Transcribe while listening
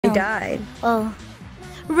died. Oh.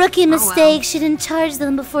 Rookie mistake. Well. She didn't charge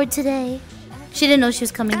them before today. She didn't know she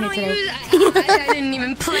was coming here today. I didn't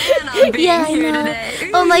even plan on being yeah, I here know.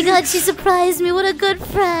 today. Oh my god, she surprised me. What a good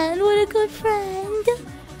friend. What a good friend.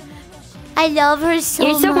 I love her so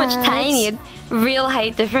much. You're so much tiny. Real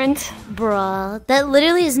height difference. Bruh. That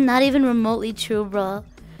literally is not even remotely true, bruh.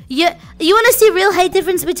 You want to see real height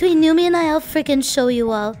difference between Numi and I? I'll freaking show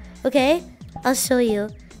you all. Okay? I'll show you.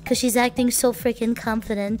 Because she's acting so freaking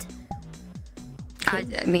confident. I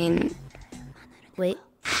mean... Wait.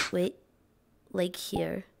 Like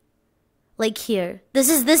here. Like here. This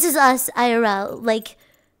is us, IRL. Like...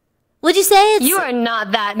 What'd you say? You are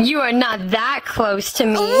not that close to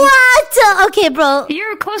me. What? Okay, bro.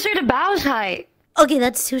 You're closer to Bao's height. Okay,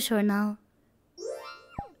 that's too short now.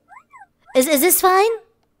 Is this fine?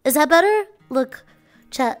 Is that better? Look,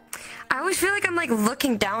 chat. I always feel like I'm like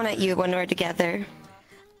looking down at you when we're together.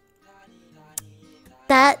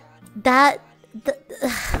 That's not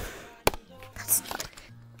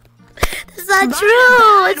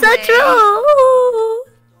true. It's not true.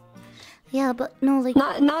 Yeah, but no, like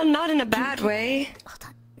not in a bad way. Hold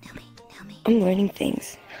on, Numi. I'm learning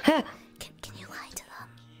things. Huh. Can you lie to them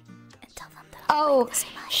and tell them that? Oh,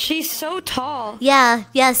 she's so tall. Yeah.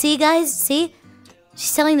 See, guys, see,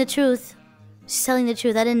 she's telling the truth. She's telling the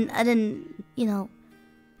truth. I didn't, you know,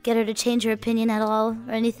 get her to change her opinion at all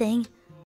or anything.